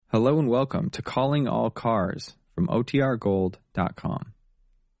Hello and welcome to Calling All Cars from OTRGold.com.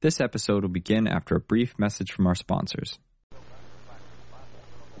 This episode will begin after a brief message from our sponsors.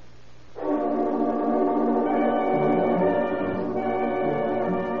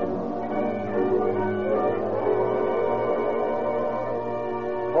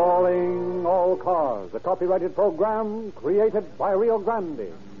 Calling All Cars, a copyrighted program created by Rio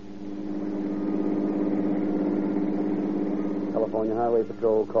Grande. California Highway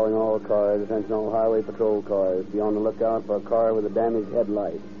Patrol calling all cars. Attention all highway patrol cars. Be on the lookout for a car with a damaged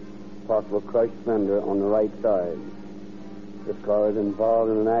headlight. Possible crushed fender on the right side. This car is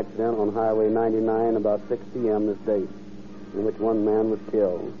involved in an accident on Highway 99 about 6 p.m. this date, in which one man was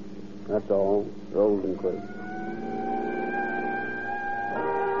killed. That's all. Rosenquist.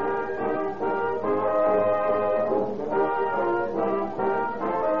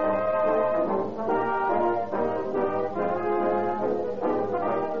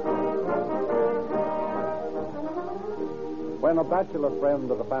 When a bachelor friend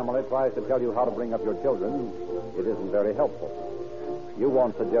of the family tries to tell you how to bring up your children, it isn't very helpful. You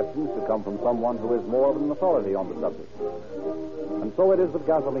want suggestions to come from someone who is more of an authority on the subject. And so it is with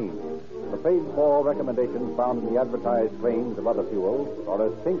gasoline. The paid-for recommendations found in the advertised claims of other fuels are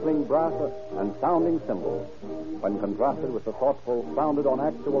as tinkling brass and sounding cymbals when contrasted with the thoughtful, founded on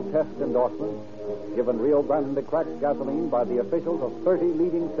actual test endorsements given Rio Grande cracked gasoline by the officials of 30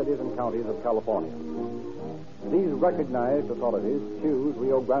 leading cities and counties of California. These recognized authorities choose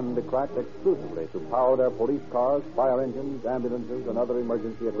Rio Grande cracked exclusively to power their police cars, fire engines, ambulances, and other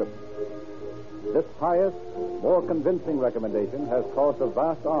emergency equipment. This highest, more convincing recommendation has caused a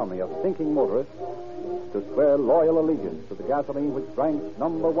vast army of thinking motorists to swear loyal allegiance to the gasoline which ranks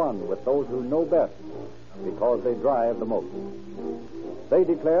number one with those who know best because they drive the most. They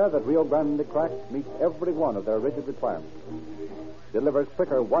declare that Rio Grande cracked meets every one of their rigid requirements. Delivers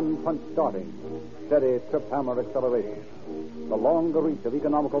quicker one-punch starting, steady trip-hammer acceleration, the longer reach of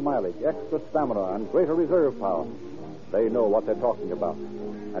economical mileage, extra stamina, and greater reserve power. They know what they're talking about,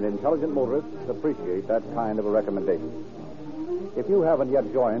 and intelligent motorists appreciate that kind of a recommendation. If you haven't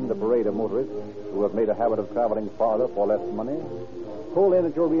yet joined the parade of motorists who have made a habit of traveling farther for less money, pull in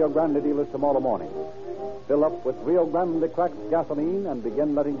at your Rio Grande dealers tomorrow morning. Fill up with Rio Grande cracked gasoline and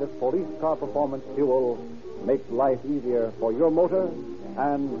begin letting this police car performance fuel make life easier for your motor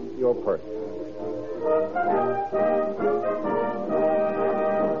and your purse.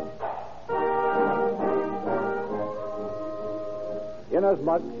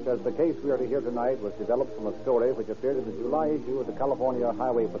 Inasmuch as the case we are to hear tonight was developed from a story which appeared in the July issue of the California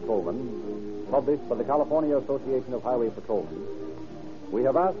Highway Patrolman, published by the California Association of Highway Patrolmen, we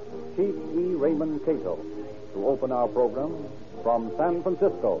have asked Chief E. Raymond Cato to open our program from San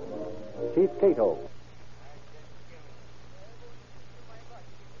Francisco. Chief Cato.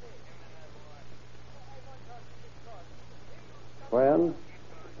 Friend,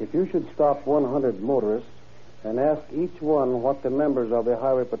 if you should stop 100 motorists and ask each one what the members of the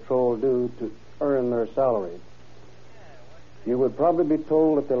Highway Patrol do to earn their salary, you would probably be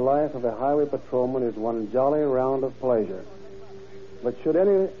told that the life of a highway patrolman is one jolly round of pleasure. But should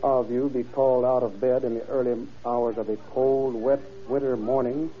any of you be called out of bed in the early hours of a cold, wet winter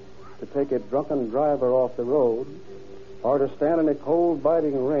morning to take a drunken driver off the road, or to stand in a cold,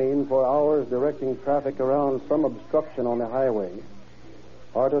 biting rain for hours directing traffic around some obstruction on the highway,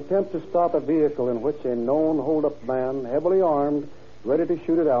 or to attempt to stop a vehicle in which a known hold-up man, heavily armed, ready to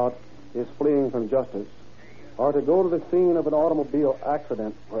shoot it out, is fleeing from justice, or to go to the scene of an automobile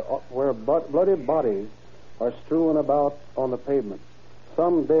accident where bloody bodies are strewn about on the pavement,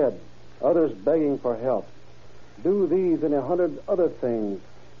 some dead, others begging for help. Do these and 100 other things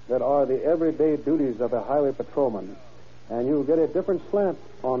that are the everyday duties of a highway patrolman, and you'll get a different slant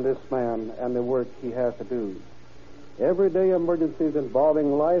on this man and the work he has to do. Everyday emergencies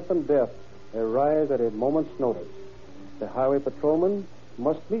involving life and death arise at a moment's notice. The highway patrolman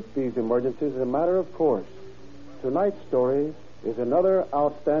must meet these emergencies as a matter of course. Tonight's story is another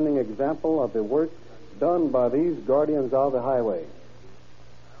outstanding example of the work done by these guardians of the highway.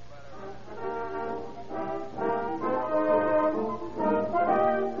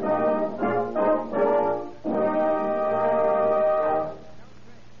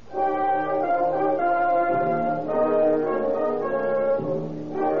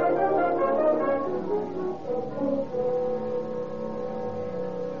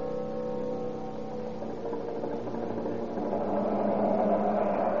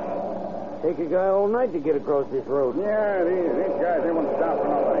 Take a guy all night to get across this road. Yeah, these guys, they won't stop for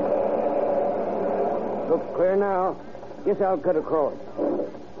nothing. Looks clear now. Guess I'll cut across.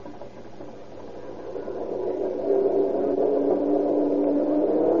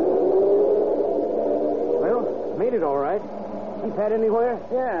 made it all right. See Pat anywhere?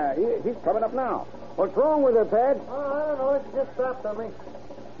 Yeah, he's coming up now. What's wrong with her, Pat? Oh, I don't know. It just stopped on me.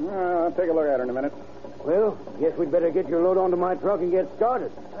 I'll take a look at her in a minute. Well, guess we'd better get your load onto my truck and get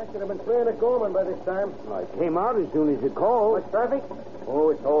started. I should have been clearing at Gorman by this time. I came out as soon as you called. Much traffic? Oh,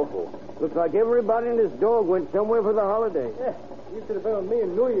 it's awful. Looks like everybody and his dog went somewhere for the holiday. Yeah, you should have been with me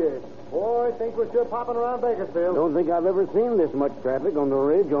in New Year's. Boy, things were sure popping around Bakersfield. Don't think I've ever seen this much traffic on the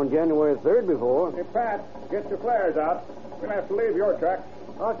ridge on January 3rd before. Hey, Pat, get your flares out. We'll have to leave your track.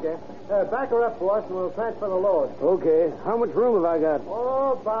 Okay. Back her up for us and we'll transfer the load. Okay. How much room have I got?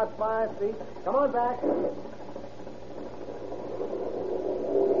 Oh, about 5 feet. Come on back.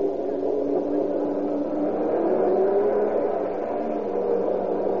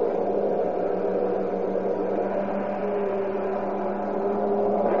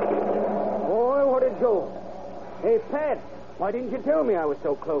 Boy, what a jolt. Hey, Pat, why didn't you tell me I was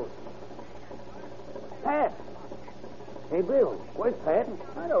so close? Pat. Hey, Bill, where's Pat?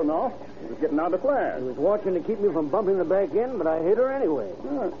 I don't know. He was getting out the flares. He was watching to keep me from bumping the back end, but I hit her anyway.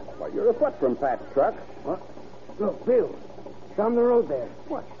 Why, you're a foot from Pat's truck. What? Look, Bill. Down the road there.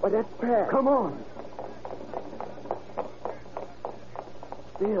 What? Why, that's Pat. Come on.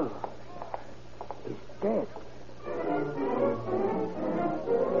 Bill. He's dead.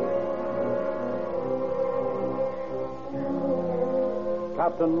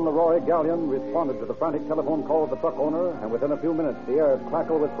 Captain Leroy Gallion responded to the frantic telephone call of the truck owner, and within a few minutes the air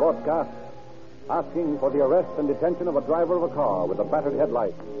crackled with broadcasts asking for the arrest and detention of a driver of a car with a battered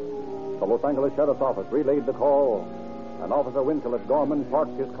headlight. The Los Angeles Sheriff's Office relayed the call, and Officer Winchell at Gorman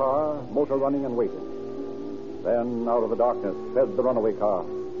parked his car, motor running, and waited. Then, out of the darkness, sped the runaway car.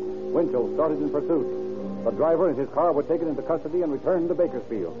 Winchell started in pursuit. The driver and his car were taken into custody and returned to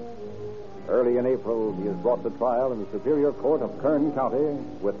Bakersfield. Early in April, he is brought to trial in the Superior Court of Kern County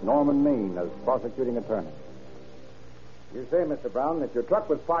with Norman Maine as prosecuting attorney. You say, Mr. Brown, that your truck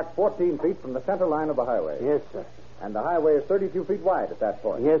was parked 14 feet from the center line of the highway. Yes, sir. And the highway is 32 feet wide at that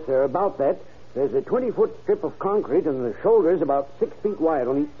point. Yes, sir, about that. There's a 20-foot strip of concrete, and the shoulder's about 6 feet wide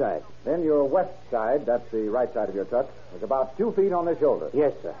on each side. Then your west side, that's the right side of your truck, is about 2 feet on the shoulder.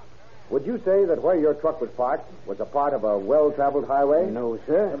 Yes, sir. Would you say that where your truck was parked was a part of a well-traveled highway? No,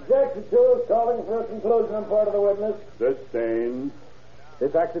 sir. Objection to calling for a conclusion on part of the witness. Sustained.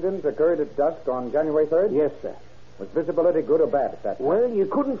 This accident occurred at dusk on January 3rd? Yes, sir. Was visibility good or bad at that time? Well, you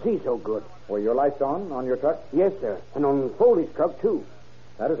couldn't see so good. Were your lights on your truck? Yes, sir. And on Foley's truck, too.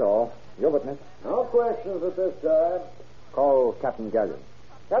 That is all. Your witness. No questions at this time. Call Captain Gallion.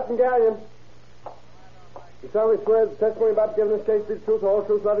 Captain Gallion. You solemnly swear the testimony about giving this case be the truth, the whole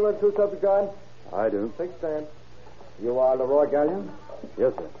truth, nothing but the truth, subject God? I do. Take stand. You are Leroy Gallion?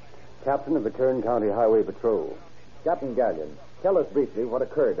 Yes, sir. Captain of the Kern County Highway Patrol. Captain Gallion, tell us briefly what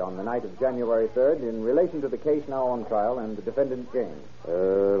occurred on the night of January 3rd in relation to the case now on trial and the defendant, James.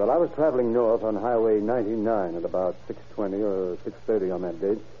 Well, I was traveling north on Highway 99 at about 6:20 or 6:30 on that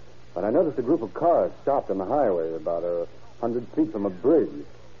date, but I noticed a group of cars stopped on the highway about 100 feet from a bridge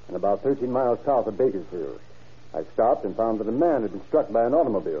and about 13 miles south of Bakersfield. I stopped and found that a man had been struck by an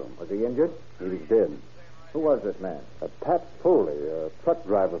automobile. Was he injured? He was dead. Who was this man? Pat Foley, a truck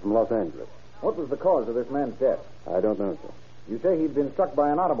driver from Los Angeles. What was the cause of this man's death? I don't know, sir. You say he'd been struck by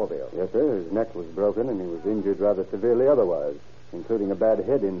an automobile. Yes, sir. His neck was broken and he was injured rather severely otherwise, including a bad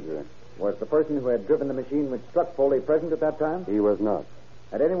head injury. Was the person who had driven the machine which struck Foley present at that time? He was not.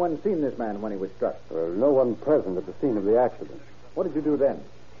 Had anyone seen this man when he was struck? Well, no one present at the scene of the accident. What did you do then?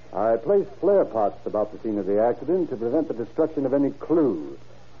 I placed flare pots about the scene of the accident to prevent the destruction of any clues.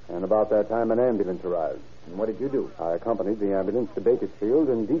 And about that time, an ambulance arrived. And what did you do? I accompanied the ambulance to Bakersfield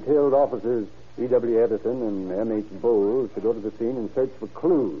and detailed officers E.W. Edison and M.H. Bowles to go to the scene and search for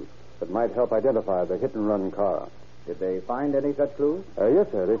clues that might help identify the hit-and-run car. Did they find any such clues?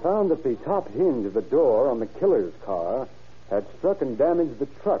 Yes, sir. They found that the top hinge of the door on the killer's car had struck and damaged the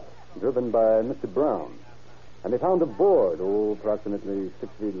truck driven by Mr. Brown. And they found a board, approximately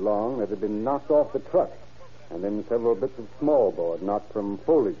 6 feet long, that had been knocked off the truck, and then several bits of small board knocked from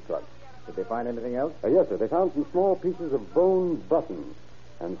Foley's truck. Did they find anything else? Yes, sir. They found some small pieces of bone buttons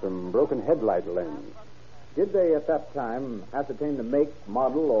and some broken headlight lens. Did they, at that time, ascertain the make,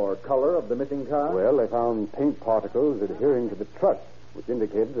 model, or color of the missing car? Well, they found paint particles adhering to the truck, which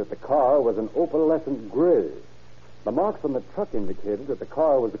indicated that the car was an opalescent gray. The marks on the truck indicated that the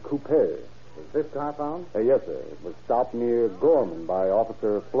car was a coupe. Was this car found? Yes, sir. It was stopped near Gorman by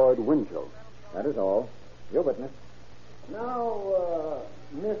Officer Floyd Winchell. That is all. Your witness. Now,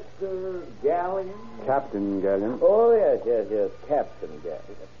 Mr. Gallion? Captain Gallion. Oh, yes, Captain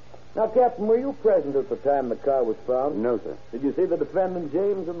Gallion. Now, Captain, were you present at the time the car was found? No, sir. Did you see the defendant,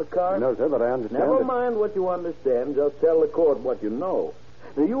 James, in the car? No, sir, but I understand. Never mind what you understand. Just tell the court what you know.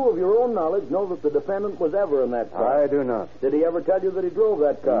 Now, you, of your own knowledge, know that the defendant was ever in that car. I do not. Did he ever tell you that he drove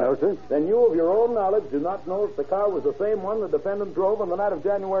that car? No, sir. Then you, of your own knowledge, do not know if the car was the same one the defendant drove on the night of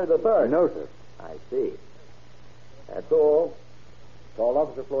January the 3rd? No, sir. I see. That's all. Call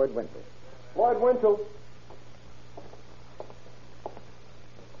Officer Floyd Winchell. Floyd Winchell.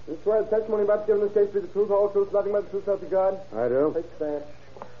 You swear the testimony about giving this case to be the truth, the whole truth, nothing but the truth, help you God? I do. Take stand.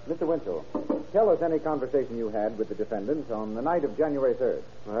 Mr. Winchell, tell us any conversation you had with the defendant on the night of January 3rd.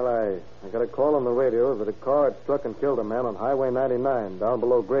 Well, I got a call on the radio that a car had struck and killed a man on Highway 99 down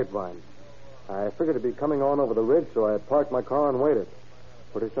below Grapevine. I figured he'd be coming on over the ridge, so I parked my car and waited.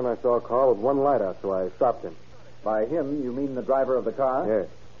 Pretty soon I saw a car with one light out, so I stopped him. By him, you mean the driver of the car? Yes.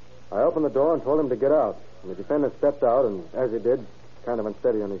 I opened the door and told him to get out. And the defendant stepped out, and as he did, kind of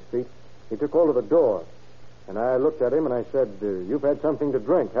unsteady on his feet, he took hold of the door. And I looked at him and I said, you've had something to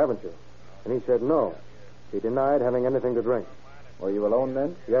drink, haven't you? And he said no. He denied having anything to drink. Were you alone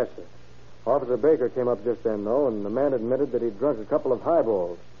then? Yes, sir. Officer Baker came up just then, though, and the man admitted that he'd drunk a couple of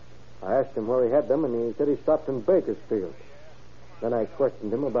highballs. I asked him where he had them, and he said he stopped in Bakersfield. Then I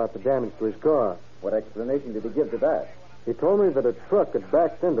questioned him about the damage to his car. What explanation did he give to that? He told me that a truck had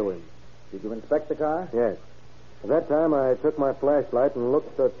backed into him. Did you inspect the car? Yes. At that time, I took my flashlight and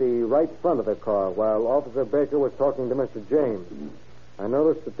looked at the right front of the car while Officer Baker was talking to Mr. James. I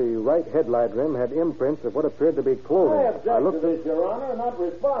noticed that the right headlight rim had imprints of what appeared to be clothing. I object to this, Your Honor, not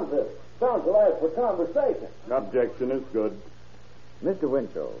responsive. Sounds like for conversation. Objection is good. Mr.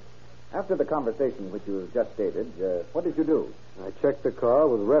 Winchell, after the conversation which you just stated, what did you do? I checked the car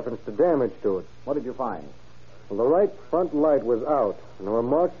with reference to damage to it. What did you find? Well, the right front light was out, and there were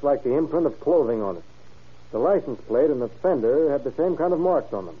marks like the imprint of clothing on it. The license plate and the fender had the same kind of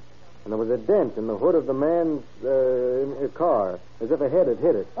marks on them. And there was a dent in the hood of the man's car, as if a head had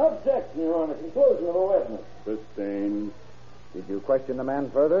hit it. Objection, Your Honor. Conclusion of the witness. Sustained. Did you question the man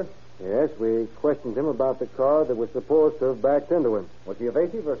further? Yes, we questioned him about the car that was supposed to have backed into him. Was he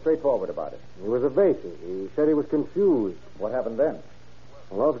evasive or straightforward about it? He was evasive. He said he was confused. What happened then?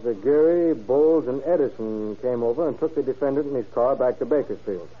 Well, Officer Geary, Bowles, and Edison came over and took the defendant and his car back to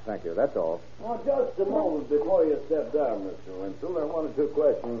Bakersfield. Thank you. That's all. Now, just a moment before you step down, Mr. Winchell. There are one or two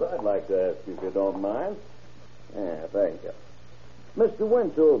questions I'd like to ask you, if you don't mind. Yeah, thank you. Mr.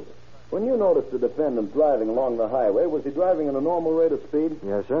 Winchell, when you noticed the defendant driving along the highway, was he driving at a normal rate of speed?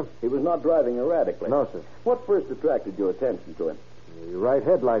 Yes, sir. He was not driving erratically? No, sir. What first attracted your attention to him? The right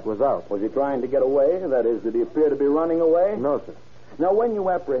headlight was out. Was he trying to get away? That is, did he appear to be running away? No, sir. Now, when you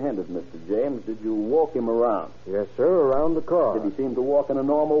apprehended Mr. James, did you walk him around? Yes, sir, around the car. Did he seem to walk in a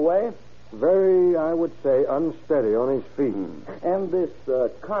normal way? Very, I would say, unsteady on his feet. And this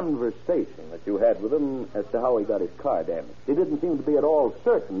conversation that you had with him as to how he got his car damaged, he didn't seem to be at all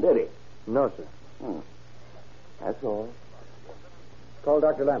certain, did he? No, sir. That's all. Call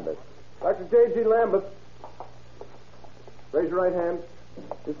Dr. Lambert. Dr. J.G. Lambert. Raise your right hand.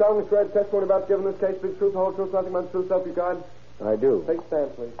 You solemnly swear the testimony about giving this case to be the truth, the whole truth, nothing but the truth, help you God? I do. Take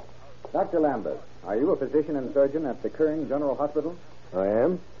stand, please. Dr. Lambert, are you a physician and surgeon at the Kearny General Hospital? I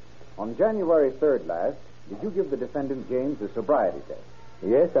am? On January 3rd last, did you give the defendant James a sobriety test?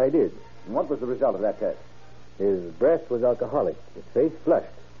 Yes, I did. And what was the result of that test? His breath was alcoholic. His face flushed.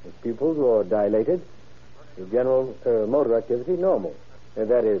 His pupils were dilated. His general motor activity normal.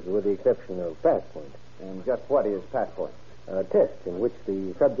 That is, with the exception of pass point. And just what is pass point? A test in which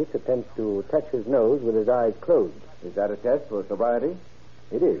the subject attempts to touch his nose with his eyes closed. Is that a test for sobriety?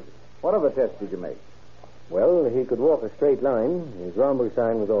 It is. What other tests did you make? Well, he could walk a straight line. His rhomboid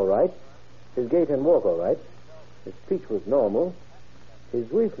sign was all right. His gait and walk all right. His speech was normal. His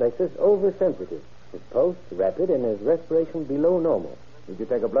reflexes oversensitive. His pulse rapid and his respiration below normal. Did you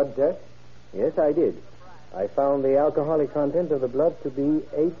take a blood test? Yes, I did. I found the alcoholic content of the blood to be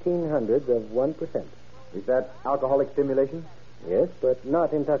 0.18 of 1%. Is that alcoholic stimulation? Yes, but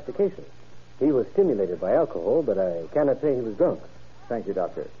not intoxication. He was stimulated by alcohol, but I cannot say he was drunk. Thank you,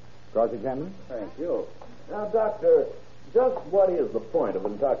 Doctor. Cross-examine? Thank you. Now, Doctor, just what is the point of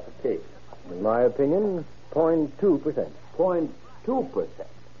intoxication? In my opinion, 0.2%. 0.2%.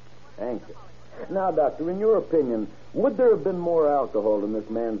 Thank you. Now, Doctor, in your opinion, would there have been more alcohol in this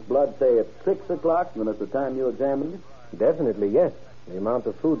man's blood, say, at 6 o'clock than at the time you examined him? Definitely, yes. The amount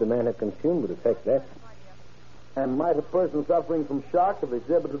of food the man had consumed would affect that. And might a person suffering from shock have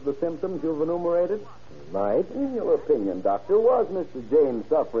exhibited the symptoms you've enumerated? Might. In your opinion, Doctor, was Mr. James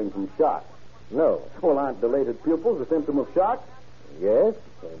suffering from shock? No. Well, aren't dilated pupils a symptom of shock? Yes,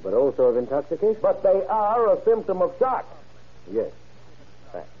 but also of intoxication? But they are a symptom of shock. Yes.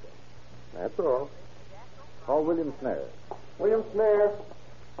 That's all. Call William Snare. William Snare.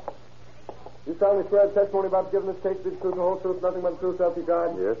 You solemnly swear the testimony about giving this case to be the truth, the whole truth, nothing but the truth, self you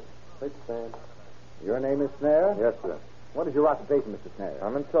God? Yes. Please stand. Your name is Snare? Yes, sir. What is your occupation, Mr. Snare?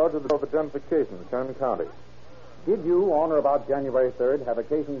 I'm in charge of the identification in Kern County. Did you, on or about January 3rd, have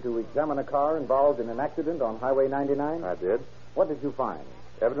occasion to examine a car involved in an accident on Highway 99? I did. What did you find?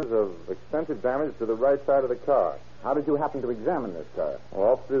 Evidence of extensive damage to the right side of the car. How did you happen to examine this car?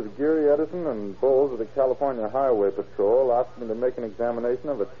 Well, Officers Geary, Edison, and Bowles of the California Highway Patrol asked me to make an examination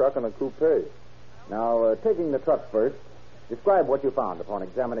of a truck and a coupe. Now, taking the truck first, describe what you found upon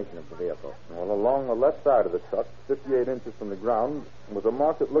examination of the vehicle. Well, along the left side of the truck, 58 inches from the ground, was a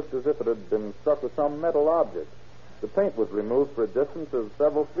mark that looked as if it had been struck with some metal object. The paint was removed for a distance of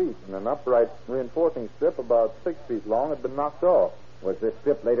several feet, and an upright reinforcing strip about 6 feet long had been knocked off. Was this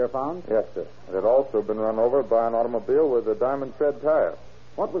strip later found? Yes, sir. It had also been run over by an automobile with a diamond tread tire.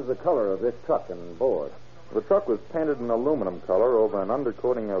 What was the color of this truck and board? The truck was painted an aluminum color over an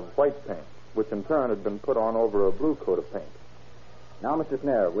undercoating of white paint, which in turn had been put on over a blue coat of paint. Now, Mr.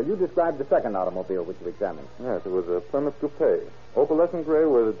 Snare, will you describe the second automobile which you examined? Yes, it was a Plymouth coupe, opalescent gray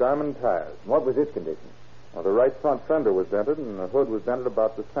with diamond tires. What was its condition? Well, the right front fender was dented, and the hood was dented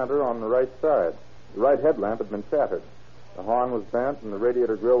about the center on the right side. The right headlamp had been shattered. The horn was bent, and the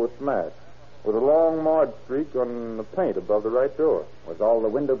radiator grill was smashed, with a long marred streak on the paint above the right door. Was all the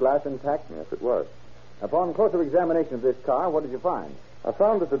window glass intact? Yes, it was. Upon closer examination of this car, what did you find? I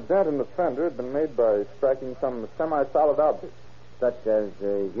found that the dent in the fender had been made by striking some semi-solid object. Such as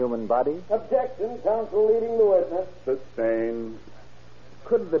a human body? Objection. Counsel leading the witness. Sustained.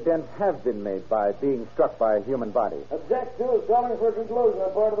 Could the dent have been made by being struck by a human body? Object to is calling for a conclusion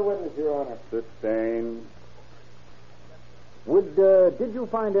on part of the witness, Your Honor. Sustained. Did you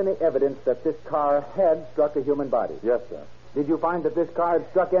find any evidence that this car had struck a human body? Yes, sir. Did you find that this car had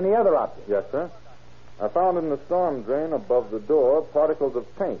struck any other object? Yes, sir. I found in the storm drain above the door particles of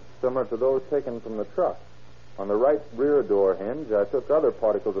paint similar to those taken from the truck. On the right rear door hinge, I took other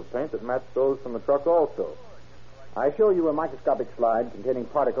particles of paint that matched those from the truck also. I show you a microscopic slide containing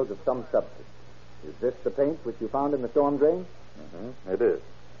particles of some substance. Is this the paint which you found in the storm drain? Mm-hmm. It is.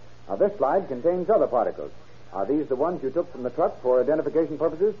 Now, this slide contains other particles. Are these the ones you took from the truck for identification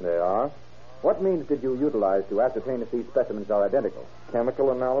purposes? They are. What means did you utilize to ascertain if these specimens are identical?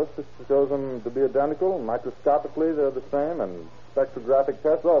 Chemical analysis shows them to be identical. Microscopically, they're the same, and spectrographic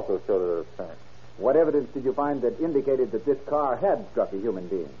tests also show they're the same. What evidence did you find that indicated that this car had struck a human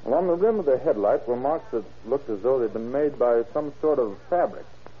being? Well, on the rim of the headlight were marks that looked as though they'd been made by some sort of fabric.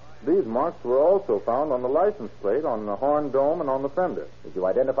 These marks were also found on the license plate, on the horn dome, and on the fender. Did you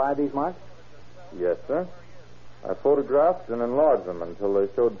identify these marks? Yes, sir. I photographed and enlarged them until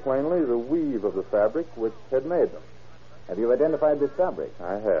they showed plainly the weave of the fabric which had made them. Have you identified this fabric?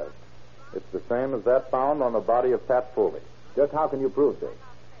 I have. It's the same as that found on the body of Pat Foley. Just how can you prove this?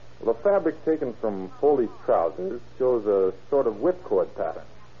 Well, the fabric taken from Foley's trousers shows a sort of whipcord pattern,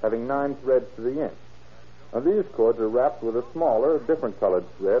 having 9 threads to the inch. Now, these cords are wrapped with a smaller, different colored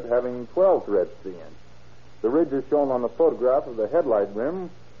thread, having 12 threads to the inch. The ridges shown on the photograph of the headlight rim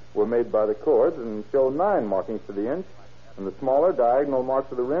were made by the cords and show 9 markings to the inch, and the smaller diagonal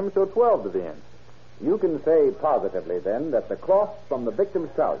marks of the rim show 12 to the inch. You can say positively, then, that the cloth from the victim's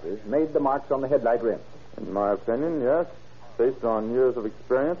trousers made the marks on the headlight rim. In my opinion, yes. Based on years of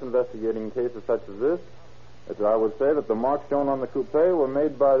experience investigating cases such as this, I would say that the marks shown on the coupe were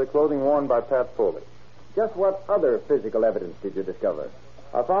made by the clothing worn by Pat Foley. Just what other physical evidence did you discover?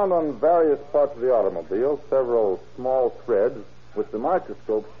 I found on various parts of the automobile several small threads which the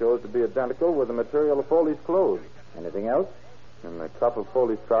microscope showed to be identical with the material of Foley's clothes. Anything else? In the cuff of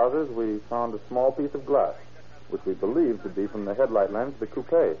Foley's trousers, we found a small piece of glass, which we believed to be from the headlight lens of the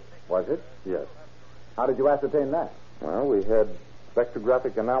coupe. Was it? Yes. How did you ascertain that? Well, we had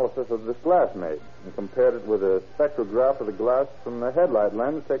spectrographic analysis of this glass made and compared it with a spectrograph of the glass from the headlight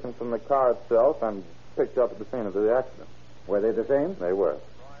lens taken from the car itself and picked up at the scene of the accident. Were they the same? They were.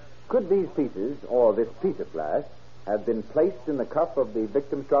 Could these pieces, or this piece of glass, have been placed in the cuff of the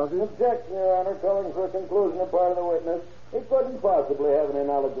victim's trousers? Objection, Your Honor. Calling for a conclusion on part of the witness. He couldn't possibly have any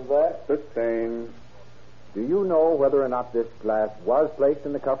knowledge of that. Sustained. Do you know whether or not this glass was placed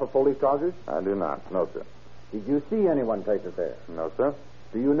in the cuff of Foley's trousers? I do not. No, sir. Did you see anyone place it there? No, sir.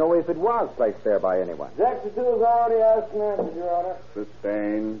 Do you know if it was placed there by anyone? Objection to is already asked and answered, Your Honor.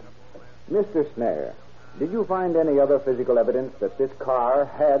 Sustained. Mr. Snare, did you find any other physical evidence that this car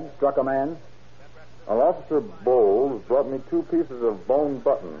had struck a man? Well, Officer Bowles brought me 2 pieces of bone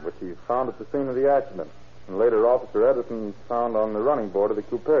button, which he found at the scene of the accident. And later, Officer Edison found on the running board of the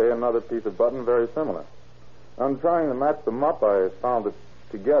coupe another piece of button very similar. On trying to match them up, I found that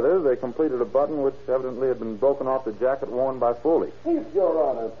Together, they completed a button which evidently had been broken off the jacket worn by Foley. Chief, Your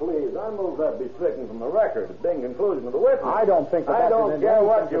Honor, please. I move that be stricken from the record, being conclusion of the witness. I don't think that I that's don't in care any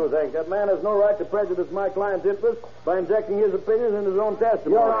what sense you of- think. That man has no right to prejudice my client's interest by injecting his opinions into his own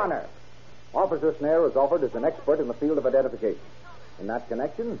testimony. Your Honor, Officer Snare was offered as an expert in the field of identification. In that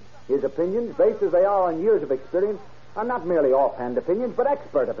connection, his opinions, based as they are on years of experience, are not merely offhand opinions, but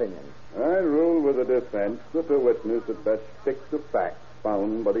expert opinions. I rule with the defense that the witness had best stick to facts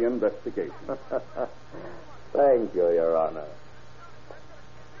found by the investigation. Thank you, Your Honor.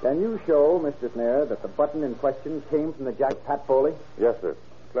 Can you show, Mr. Snare, that the button in question came from the jacket of Pat Foley? Yes, sir.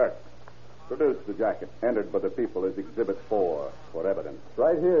 Clerk, produce the jacket entered by the people as Exhibit 4 for evidence.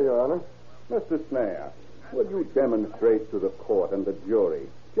 Right here, Your Honor. Mr. Snare, would you demonstrate to the court and the jury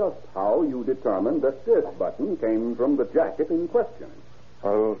just how you determined that this button came from the jacket in question?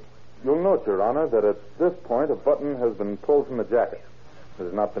 Well, you'll note, Your Honor, that at this point a button has been pulled from the jacket. It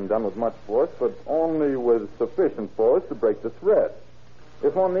has not been done with much force, but only with sufficient force to break the thread.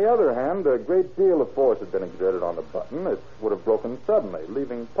 If, on the other hand, a great deal of force had been exerted on the button, it would have broken suddenly,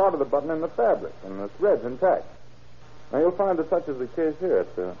 leaving part of the button in the fabric and the threads intact. Now, you'll find that such is the case here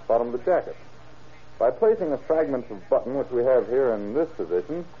at the bottom of the jacket. By placing a fragment of button, which we have here in this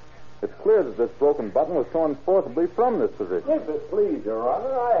position, it's clear that this broken button was torn forcibly from this position. If it please, Your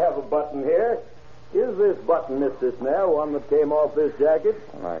Honor, I have a button here. Is this button, Mr. Snare, one that came off this jacket?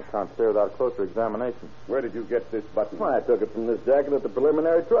 And I can't say without closer examination. Where did you get this button? Well, I took it from this jacket at the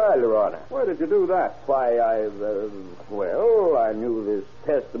preliminary trial, Your Honor. Where did you do that? Why, I knew this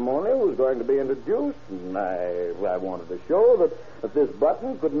testimony was going to be introduced, and I wanted to show that this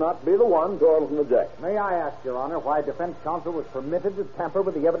button could not be the one torn from the jacket. May I ask, Your Honor, why defense counsel was permitted to tamper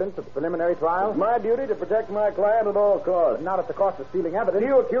with the evidence of the preliminary trial? It's my duty to protect my client at all costs. But not at the cost of stealing evidence. Do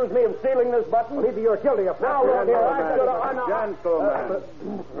you accuse me of stealing this button? Well, either you're guilty of... Now, look here, I'm Gentlemen.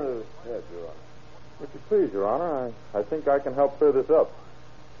 Yes, Your Honor. If you please, Your Honor, I think I can help clear this up.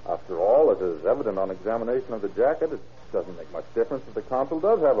 After all, it is evident on examination of the jacket, it doesn't make much difference if the consul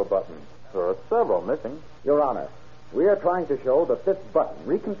does have a button. There are several missing. Your Honor, we are trying to show that this button,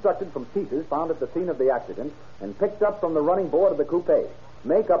 reconstructed from pieces found at the scene of the accident and picked up from the running board of the coupe,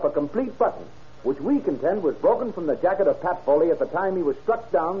 make up a complete button, which we contend was broken from the jacket of Pat Foley at the time he was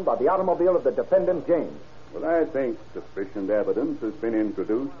struck down by the automobile of the defendant, James. Well, I think sufficient evidence has been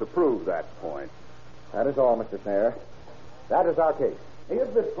introduced to prove that point. That is all, Mr. Snare. That is our case.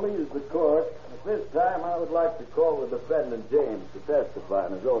 If it pleases the court, at this time I would like to call the defendant, James, to testify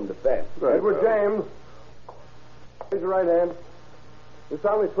in his own defense. Edward James. Raise your right hand. You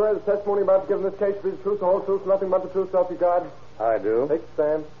solemnly swear the testimony about to give in this case to be the truth, the whole truth, nothing but the truth, self you God? I do. Take a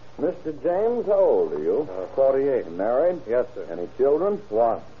stand. Mr. James, how old are you? 48. Married? Yes, sir. Any children?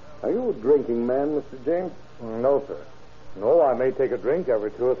 One. Are you a drinking man, Mr. James? No, sir. No, I may take a drink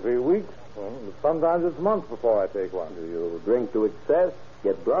every 2 or 3 weeks. Well, sometimes it's months before I take one. Do you drink to excess?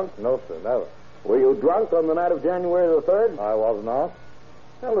 Get drunk? No, sir, never. Were you drunk on the night of January the 3rd? I was not.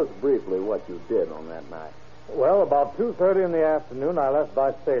 Tell us briefly what you did on that night. Well, about 2:30 in the afternoon, I left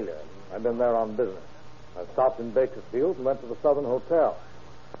Visalia. I'd been there on business. I stopped in Bakersfield and went to the Southern Hotel.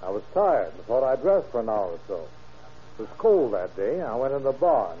 I was tired and thought I'd rest for an hour or so. It was cold that day. I went in the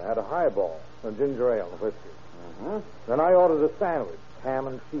bar and had a highball, a ginger ale and whiskey. Then I ordered a sandwich, ham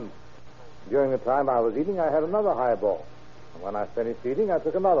and cheese. During the time I was eating, I had another highball. And when I finished eating, I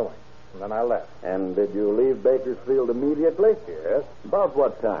took another one. And then I left. And did you leave Bakersfield immediately? Yes. About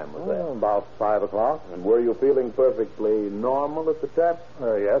what time was that? About 5 o'clock. And were you feeling perfectly normal at the time?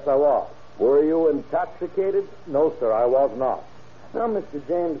 Yes, I was. Were you intoxicated? No, sir, I was not. Now, Mr.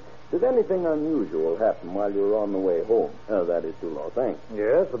 James, did anything unusual happen while you were on the way home? That is to Los Angeles.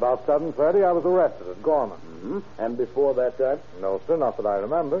 Yes, about 7:30, I was arrested at Gorman. And before that time? No, sir, not that I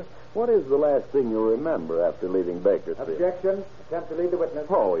remember. What is the last thing you remember after leaving Bakersfield? Objection. Attempt to lead the witness.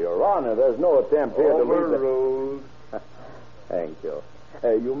 Oh, Your Honor, there's no attempt here to lead the... Overruled. Thank you.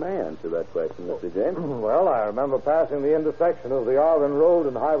 You may answer that question, Mr. James. Well, I remember passing the intersection of the Arvin Road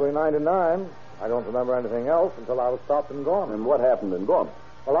and Highway 99. I don't remember anything else until I was stopped in Gorman. And what happened in Gorman?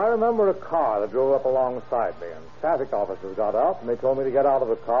 Well, I remember a car that drove up alongside me, and traffic officers got out, and they told me to get out of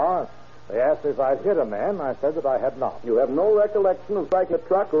the car. They asked me if I'd hit a man, and I said that I had not. You have no recollection of striking a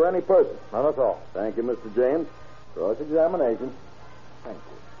truck or any person? None at all. Thank you, Mr. James. Cross-examination. Thank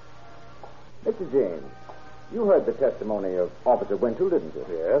you. Mr. James, you heard the testimony of Officer Winchell, didn't you?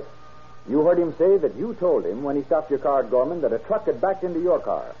 Yes. You heard him say that you told him when he stopped your car at Gorman that a truck had backed into your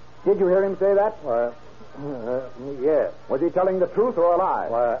car. Did you hear him say that? Yes. Was he telling the truth or a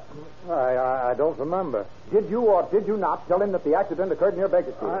lie? I don't remember. Did you or did you not tell him that the accident occurred near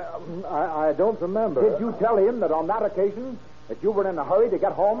Bakersfield? I don't remember. Did you tell him that on that occasion That you were in a hurry to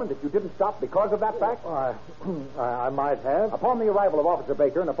get home and that you didn't stop because of that fact? I might have. Upon the arrival of Officer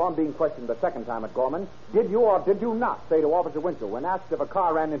Baker and upon being questioned the second time at Gorman, did you or did you not say to Officer Winchell, when asked if a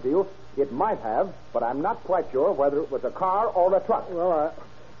car ran into you, it might have, but I'm not quite sure whether it was a car or a truck? Well,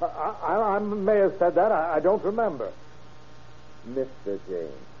 I may have said that. I don't remember. Mr.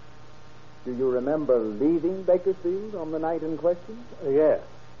 James, do you remember leaving Bakersfield on the night in question? Yes.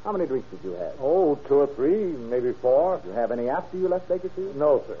 How many drinks did you have? Oh, 2 or 3, maybe 4. Did you have any after you left Bakersfield?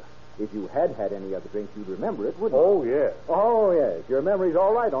 No, sir. If you had any other drinks, you'd remember it, wouldn't Oh, yes. you? Oh, yes. Your memory's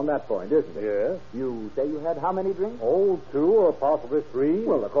all right on that point, isn't it? Yes. You say you had how many drinks? Oh, 2 or possibly 3.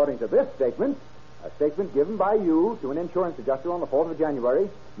 Well, according to this statement, a statement given by you to an insurance adjuster on the 4th of January,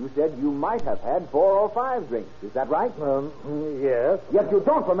 you said you might have had 4 or 5 drinks. Is that right? Yes. Yet you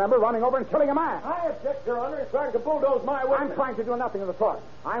don't remember running over and killing a man. I object, Your Honor. He's trying to bulldoze my witness. I'm trying to do nothing of the sort.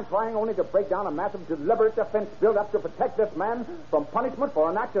 I'm trying only to break down a massive deliberate defense built up to protect this man from punishment for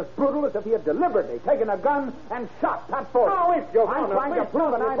an act as brutal as if he had deliberately taken a gun and shot Pat Ford. Oh, it's Your I'm Honor. trying to Please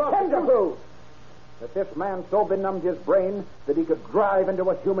prove, and I stop intend to your prove, that this man so benumbed his brain that he could drive into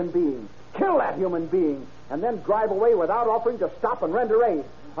a human being, kill that human being, and then drive away without offering to stop and render aid.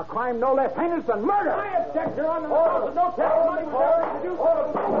 A crime no less heinous than murder. I object, Your Honor. No testimony was to do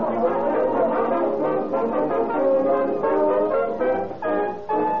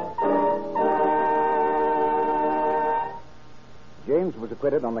James was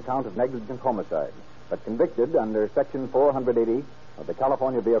acquitted on the count of negligent homicide, but convicted under Section 480 of the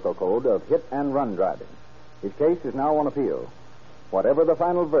California Vehicle Code of hit and run driving. His case is now on appeal. Whatever the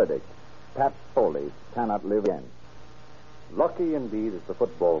final verdict, Pat Foley cannot live in. Lucky indeed is the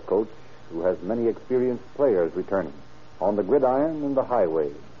football coach who has many experienced players returning. On the gridiron and the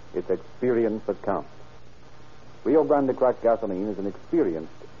highway, it's experience that counts. Rio Grande cracked gasoline is an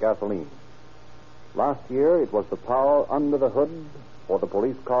experienced gasoline. Last year, it was the power under the hood for the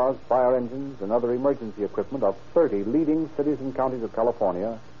police cars, fire engines, and other emergency equipment of 30 leading cities and counties of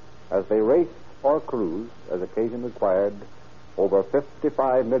California as they raced or cruised, as occasion required, over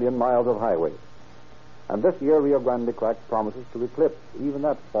 55 million miles of highway. And this year, Rio Grande Crack promises to eclipse even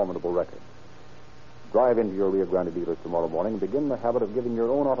that formidable record. Drive into your Rio Grande dealers tomorrow morning and begin the habit of giving your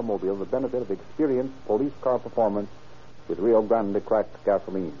own automobile the benefit of experienced police car performance with Rio Grande Cracked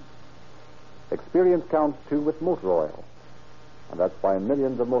gasoline. Experience counts, too, with motor oil. And that's why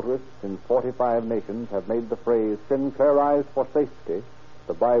millions of motorists in 45 nations have made the phrase Sinclair Eyes for Safety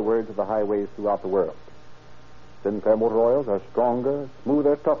the bywords of the highways throughout the world. Sinclair motor oils are stronger,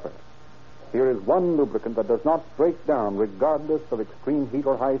 smoother, tougher. Here is one lubricant that does not break down regardless of extreme heat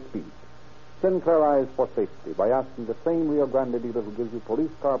or high speed. Sinclair Eyes for Safety by asking the same Rio Grande dealer who gives you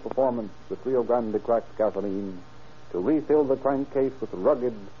police car performance with Rio Grande Cracked gasoline to refill the crankcase with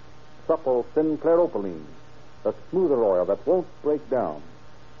rugged, supple Sinclair Opaline, the smoother oil that won't break down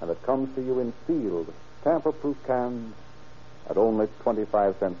and that comes to you in sealed, tamper-proof cans at only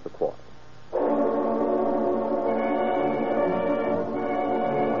 25 cents a quart.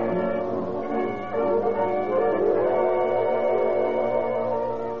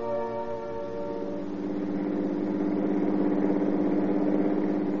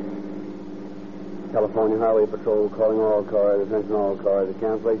 California Highway Patrol calling all cars, attention all cars, a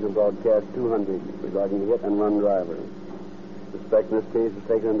cancellation of broadcast 200 regarding hit and run driver. Suspect in this case is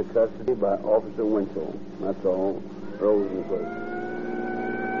taken into custody by Officer Winchell. That's all. Rosenquist.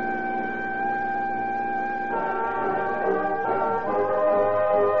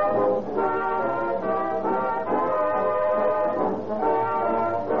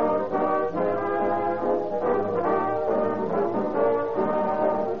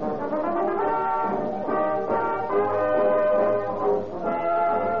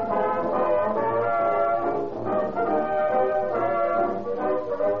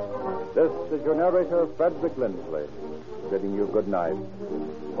 This is your narrator, Frederick Lindsley, bidding you good night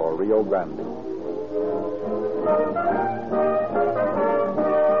for Rio Grande.